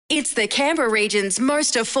It's the Canberra region's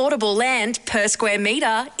most affordable land per square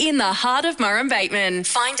metre in the heart of Murrum Bateman.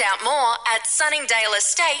 Find out more at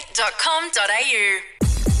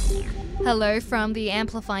sunningdaleestate.com.au. Hello from the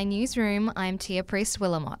Amplify newsroom. I'm Tia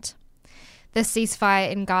Priest-Willamott. The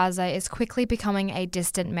ceasefire in Gaza is quickly becoming a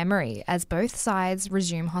distant memory as both sides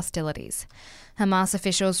resume hostilities. Hamas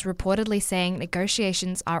officials reportedly saying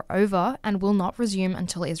negotiations are over and will not resume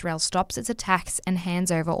until Israel stops its attacks and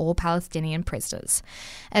hands over all Palestinian prisoners.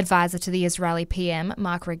 Advisor to the Israeli PM,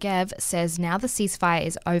 Mark Regev, says now the ceasefire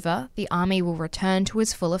is over, the army will return to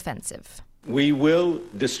its full offensive. We will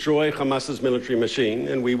destroy Hamas's military machine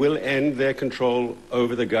and we will end their control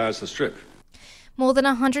over the Gaza Strip. More than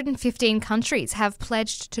 115 countries have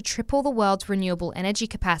pledged to triple the world's renewable energy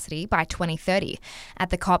capacity by 2030 at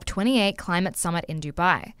the COP28 Climate Summit in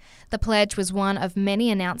Dubai. The pledge was one of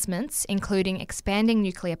many announcements, including expanding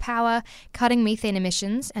nuclear power, cutting methane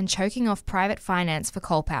emissions, and choking off private finance for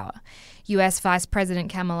coal power. US Vice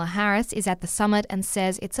President Kamala Harris is at the summit and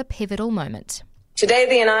says it's a pivotal moment. Today,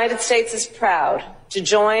 the United States is proud to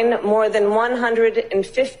join more than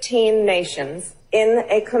 115 nations in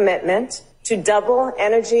a commitment to double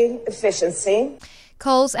energy efficiency.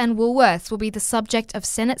 Coles and Woolworths will be the subject of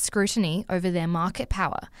Senate scrutiny over their market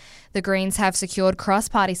power. The Greens have secured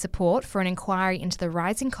cross-party support for an inquiry into the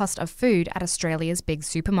rising cost of food at Australia's big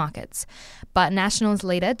supermarkets. But Nationals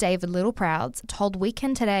leader David Littleprouds told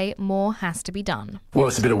Weekend Today more has to be done. Well,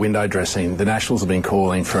 it's a bit of window dressing. The Nationals have been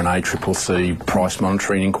calling for an ACCC price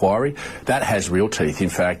monitoring inquiry. That has real teeth. In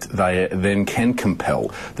fact, they then can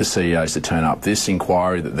compel the CEOs to turn up. This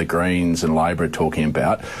inquiry that the Greens and Labor are talking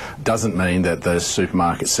about doesn't mean that the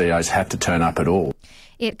supermarket CEOs have to turn up at all.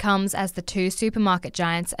 It comes as the two supermarket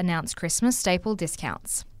giants announce Christmas staple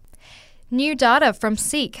discounts. New data from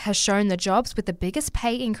Seek has shown the jobs with the biggest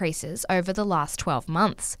pay increases over the last 12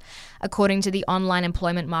 months. According to the online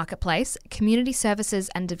employment marketplace, community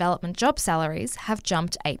services and development job salaries have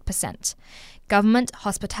jumped 8%. Government,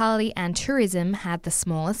 hospitality and tourism had the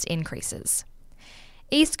smallest increases.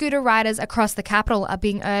 E-scooter riders across the capital are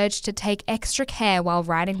being urged to take extra care while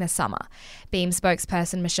riding this summer. Beam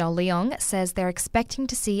spokesperson Michelle Leong says they're expecting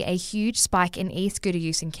to see a huge spike in e-scooter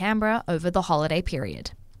use in Canberra over the holiday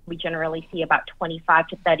period. We generally see about 25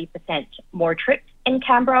 to 30% more trips in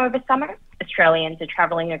Canberra over summer. Australians are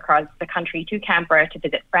travelling across the country to Canberra to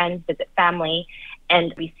visit friends, visit family,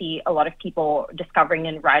 and we see a lot of people discovering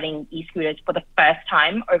and riding e-scooters for the first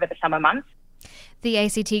time over the summer months. The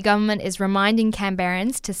ACT government is reminding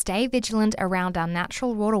Canberrans to stay vigilant around our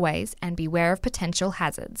natural waterways and beware of potential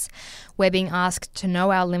hazards. We're being asked to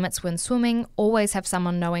know our limits when swimming, always have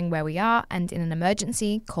someone knowing where we are, and in an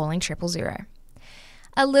emergency, calling 000.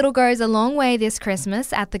 A little goes a long way this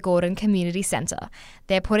Christmas at the Gordon Community Centre.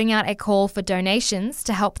 They're putting out a call for donations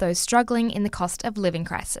to help those struggling in the cost of living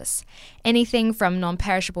crisis. Anything from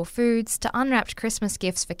non-perishable foods to unwrapped Christmas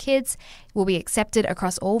gifts for kids will be accepted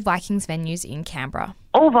across all Vikings venues in Canberra.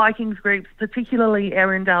 All Vikings groups, particularly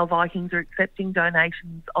Erindale Vikings, are accepting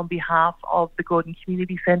donations on behalf of the Gordon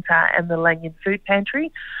Community Centre and the Lanyon Food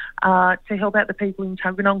Pantry to help out the people in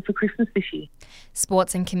Tuggeranong for Christmas this year.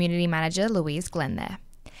 Sports and Community Manager Louise Glenn there.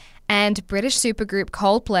 And British supergroup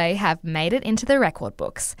Coldplay have made it into the record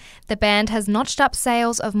books. The band has notched up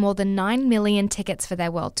sales of more than 9 million tickets for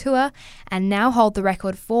their world tour and now hold the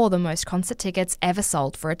record for the most concert tickets ever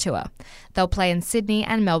sold for a tour. They'll play in Sydney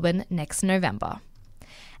and Melbourne next November.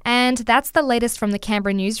 And that's the latest from the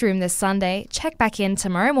Canberra newsroom this Sunday. Check back in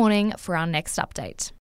tomorrow morning for our next update.